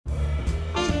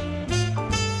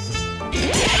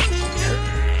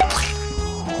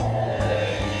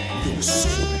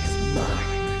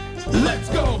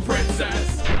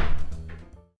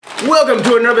Welcome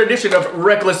to another edition of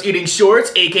Reckless Eating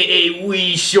Shorts, aka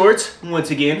Wee Shorts.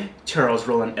 Once again, Charles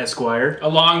Roland Esquire.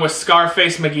 Along with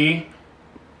Scarface McGee.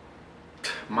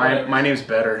 My name's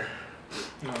better.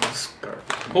 No.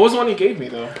 What was the one you gave me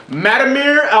though?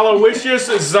 Madamir Aloysius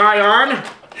Zion.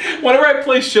 Whenever I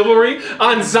play Chivalry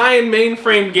on Zion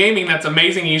Mainframe Gaming, that's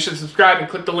amazing. You should subscribe and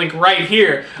click the link right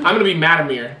here. I'm gonna be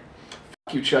Madamir.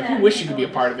 F you, Chuck. You wish you could be a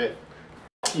part of it.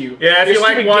 F you. Yeah, if you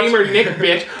like gamer Nick,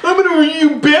 bitch. I'm gonna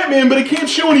review Batman, but I can't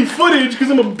show any footage because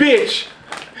I'm a bitch.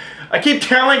 I keep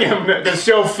telling him to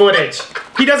show footage.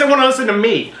 He doesn't want to listen to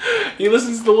me. He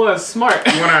listens to the one that's smart.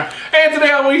 You wanna? And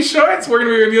today on Wee Shorts, we're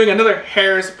gonna be reviewing another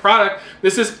Herr's product.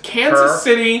 This is Kansas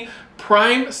City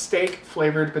Prime Steak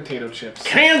Flavored Potato Chips.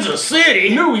 Kansas City?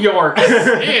 New York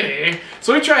City.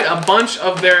 So we tried a bunch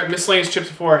of their miscellaneous chips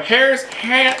before. Herr's,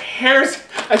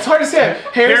 it's hard to say.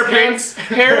 Herr's hands down.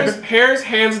 Hair's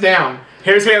hands down?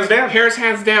 Herr's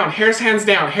hands down. Herr's hands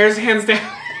down. Herr's hands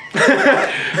down.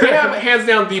 They have hands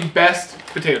down the best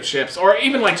potato chips, or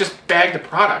even like just bagged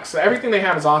products. So everything they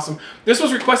have is awesome. This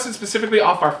was requested specifically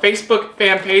off our Facebook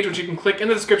fan page, which you can click in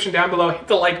the description down below. Hit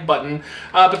the like button.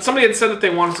 But somebody had said that they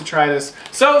wanted to try this.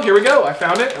 So here we go. I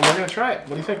found it, and we're gonna try it.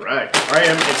 What do you think? Right. I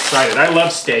am excited. I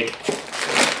love steak.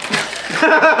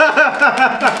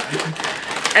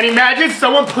 And imagine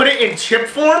someone put it in chip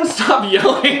form. Stop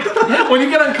yelling. When you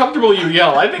get uncomfortable, you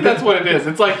yell. I think that's what it is.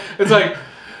 It's like,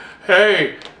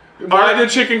 hey, why did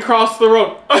chicken cross the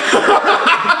road?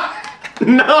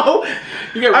 No. I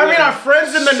mean, our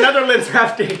friends in the Shut Netherlands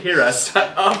have to hear us.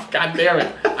 Shut up. God damn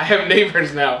it. I have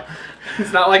neighbors now.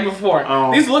 It's not like before.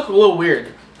 Oh. These look a little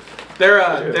weird.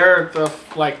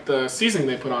 The seasoning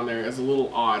they put on there is a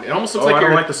little odd. It almost looks like I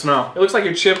don't like the smell. It looks like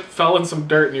your chip fell in some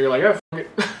dirt and you're like, oh, fuck it.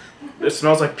 It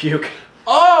smells like puke.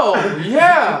 Oh,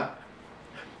 yeah.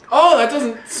 Oh, that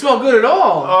doesn't smell good at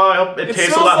all. Oh, it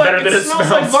tastes a lot better than it smells. It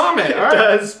smells like vomit. It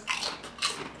does.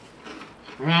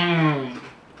 Mmm.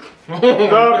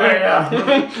 Okay, yeah.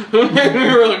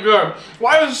 Really good.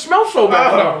 Why does it smell so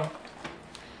bad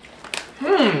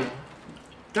though?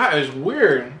 That is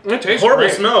weird. It tastes horrible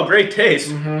great. smell, great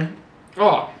taste. Mm-hmm.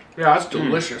 Oh, yeah, that's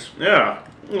delicious. Yeah,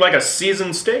 like a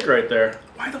seasoned steak right there.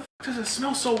 Why the f does it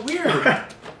smell so weird?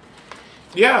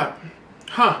 Yeah.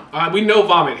 Huh. We know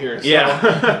vomit here. So.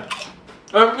 Yeah.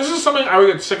 This is something I would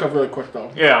get sick of really quick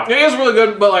though. Yeah. It is really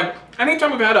good, but like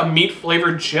anytime we've had a meat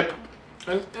flavored chip,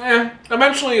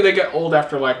 eventually they get old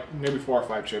after like maybe 4 or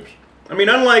 5 chips. I mean,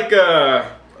 unlike the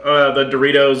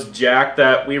Doritos Jack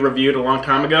that we reviewed a long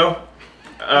time ago,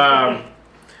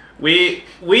 we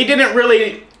didn't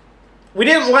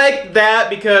like that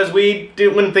because we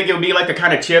wouldn't think it would be like the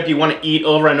kind of chip you want to eat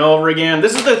over and over again.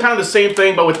 This is kind of the same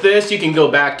thing, but with this, you can go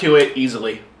back to it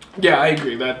easily. Yeah, I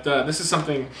agree that this is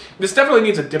something. This definitely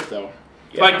needs a dip though.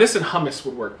 Yeah. Like this in hummus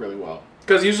would work really well.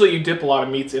 Because usually you dip a lot of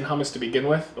meats in hummus to begin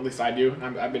with. At least I do.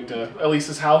 I've been to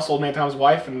Elise's house, Old Man Tom's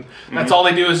wife, and that's all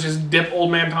they do is just dip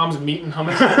Old Man Tom's meat in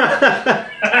hummus.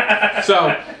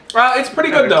 So, it's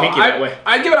pretty good though.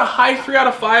 I'd give it a high 3 out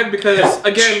of 5 because,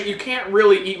 again, you can't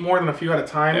really eat more than a few at a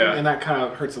time, and that kind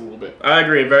of hurts a little bit. I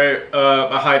agree.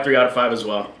 A high 3 out of 5 as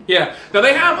well. Yeah. Now,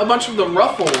 they have a bunch of the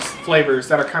Ruffles flavors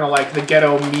that are kind of like the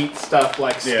ghetto meat stuff,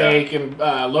 like steak and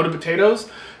loaded potatoes.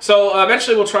 So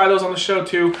eventually we'll try those on the show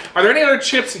too. Are there any other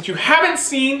chips that you haven't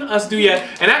seen us do yet?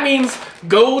 And that means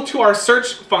go to our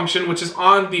search function, which is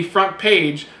on the front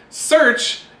page.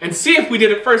 Search and see if we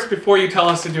did it first before you tell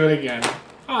us to do it again.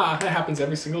 That happens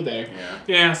every single day.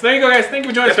 Yeah. So there you go, guys. Thank you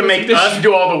for joining us. You have to make us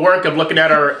do all the work of looking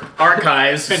at our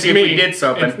archives to see if we did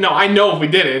something. No, I know if we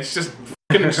did it. It's just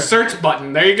a search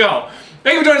button. There you go.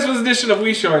 Thank you for joining us for this edition of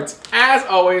Wee Shorts. As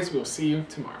always, we'll see you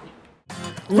tomorrow.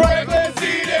 Reckless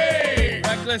Eating!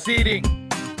 Reckless Eating!